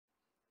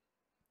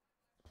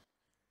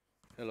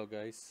Hello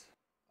guys,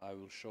 I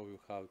will show you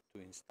how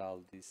to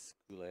install this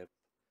cool app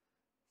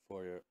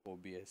for your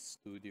OBS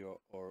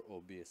Studio or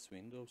OBS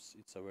Windows.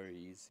 It's a very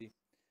easy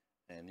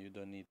and you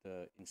don't need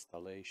the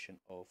installation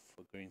of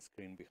a green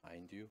screen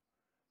behind you.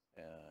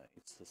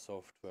 It's a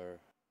software,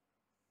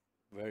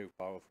 very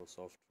powerful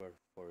software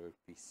for your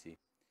PC.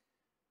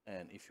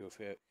 And if you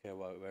have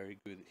a very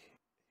good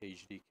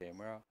HD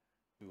camera,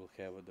 you will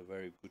have the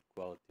very good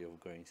quality of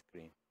green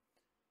screen.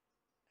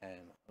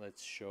 And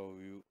let's show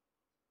you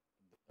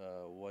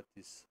what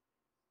is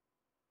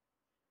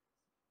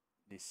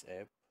this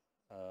app.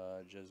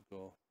 Just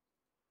a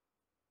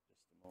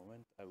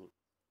moment, I will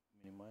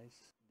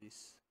minimize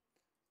this.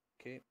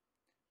 Okay,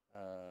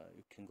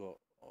 you can go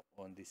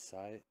on this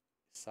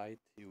site.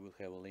 You will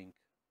have a link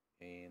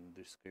in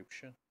the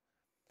description.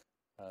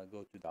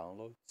 Go to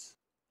downloads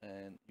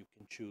and you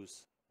can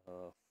choose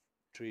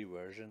 3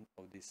 versions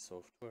of this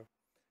software.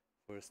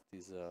 First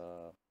is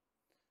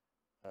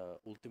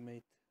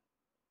ultimate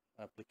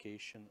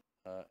application,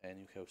 and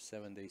you have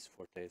 7 days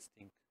for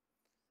testing,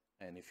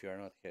 and if you are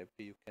not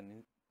happy you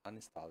can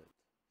uninstall it.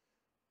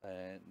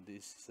 And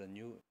this is a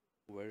new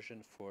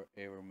version for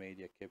Ever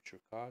Media capture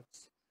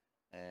cards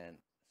and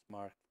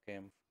Smart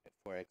Cam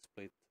for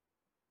XSplit.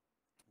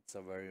 It's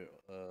a very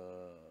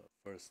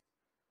first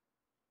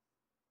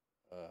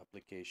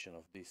application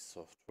of this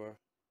software,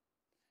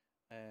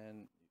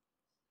 and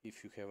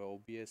if you have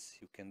OBS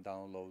you can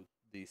download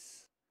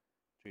this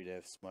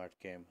TriDefApp Smart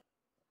Cam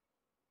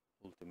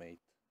Ultimate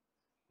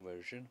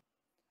version.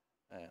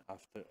 And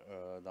after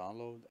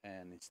download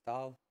and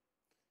install,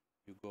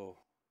 you go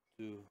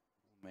to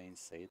main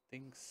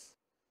settings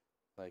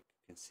like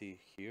you can see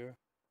here,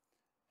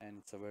 and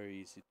it's a very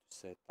easy to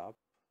set up.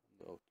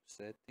 Go to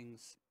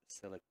settings,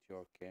 select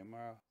your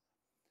camera,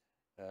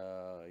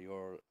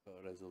 your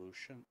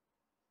resolution,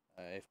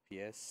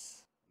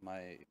 FPS.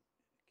 My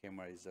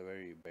camera is a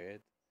very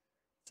bad,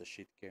 it's a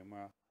shit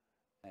camera,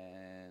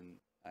 and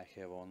I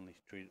have only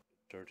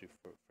 30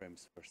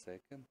 frames per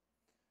second.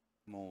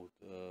 Mode,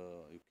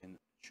 you can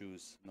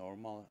choose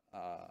normal.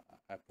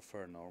 I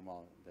prefer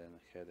normal than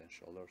head and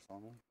shoulders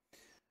only.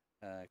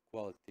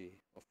 Quality,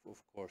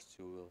 of course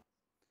you will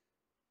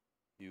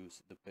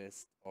use the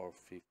best or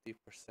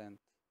 50%.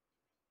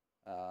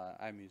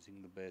 I'm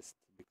using the best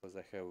because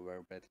I have a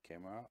very bad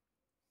camera.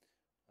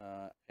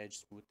 Edge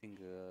smoothing,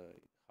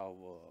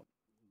 how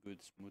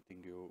good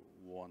smoothing you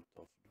want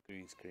of the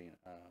green screen.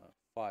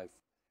 5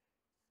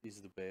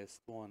 is the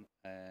best one,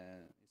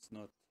 and it's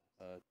not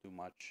too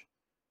much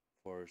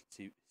for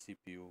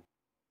CPU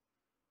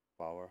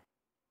power.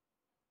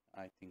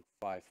 I think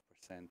 5%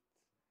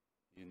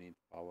 you need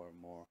power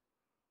more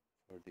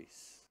for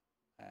this,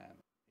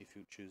 and if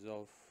you choose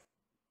off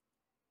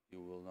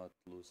you will not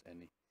lose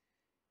any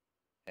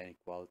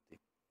quality.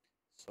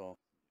 So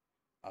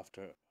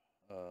after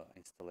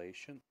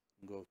installation,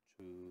 go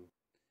to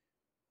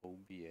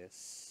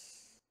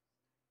OBS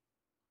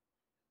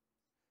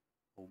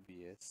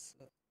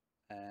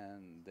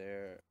and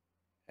there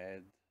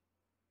add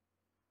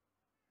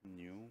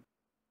new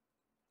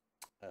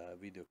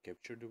video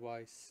capture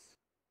device.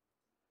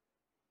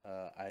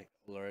 I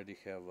already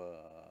have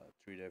a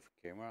 3D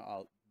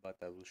camera, but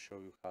I will show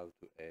you how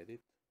to add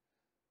it.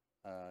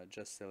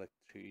 Just select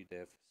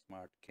 3D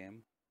Smart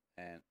Cam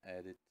and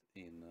add it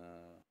in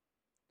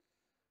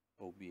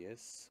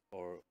OBS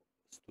or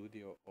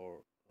Studio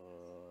or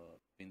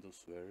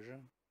Windows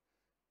version.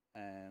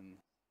 And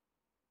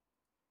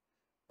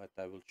but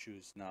I will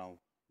choose now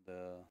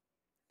the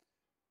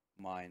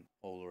mine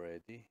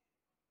already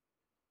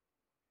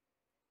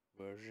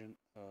version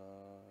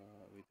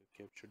video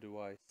capture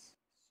device.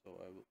 So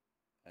I will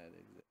add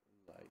it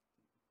like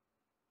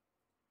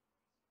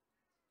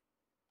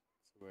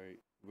it's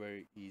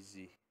very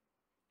easy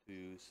to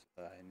use.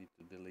 I need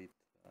to delete.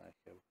 I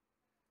have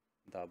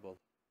double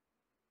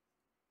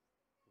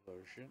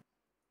version.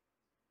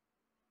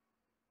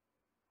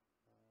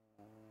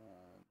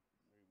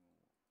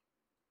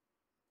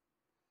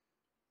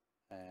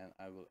 And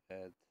I will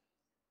add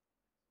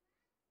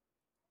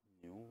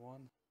new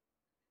one,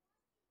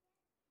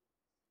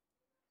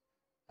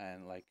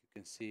 and like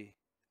you can see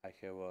I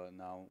have a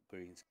now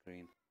green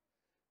screen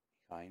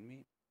behind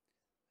me,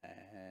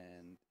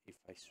 and if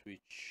I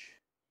switch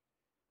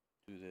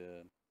to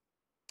the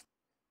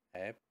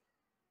app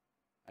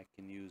I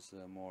can use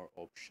more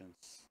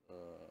options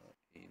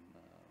in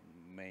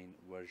main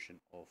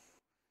version of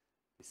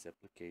this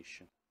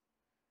application.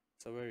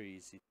 It's a very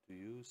easy to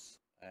use,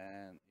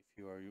 and if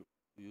you are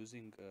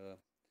using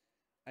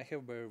I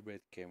have very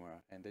bad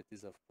camera, and that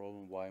is a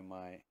problem why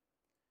my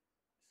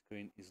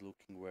screen is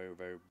looking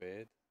very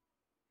bad.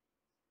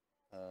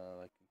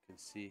 Like you can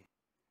see,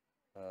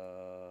 it's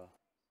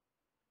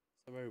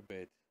a very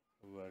bad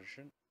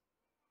version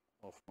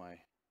of my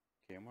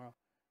camera,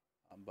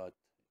 but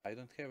I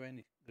don't have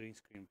any green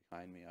screen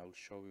behind me. I will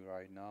show you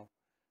right now.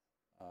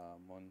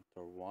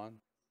 Monitor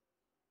 1,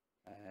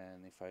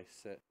 and if I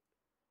set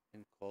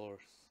in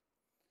colors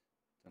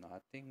to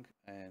nothing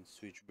and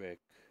switch back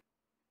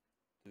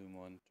to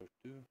monitor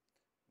 2,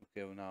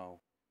 we have now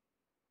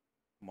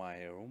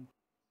my room,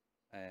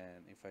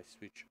 and if I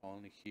switch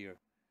only here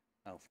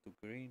now to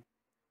green,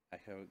 I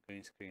have a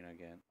green screen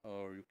again.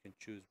 Or you can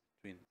choose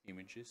between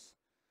images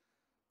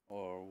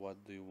or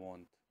what do you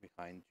want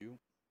behind you,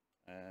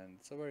 and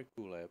it's a very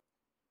cool app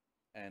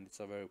and it's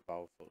a very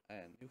powerful,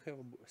 and you have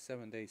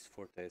 7 days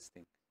for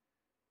testing.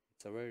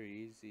 It's a very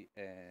easy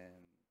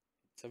and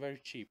it's a very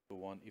cheap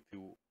one. If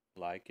you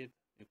like it,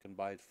 you can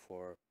buy it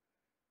for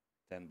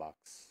 $10.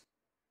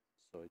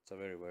 So it's a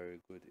very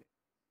good,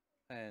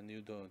 and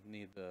you don't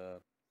need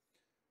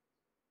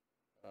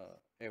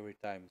every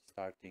time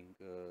starting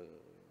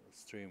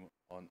stream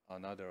on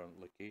another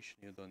location,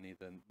 you don't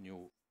need a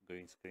new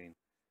green screen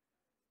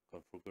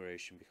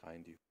configuration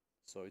behind you.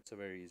 So it's a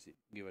very easy.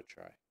 Give a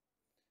try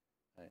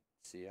and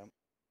see ya.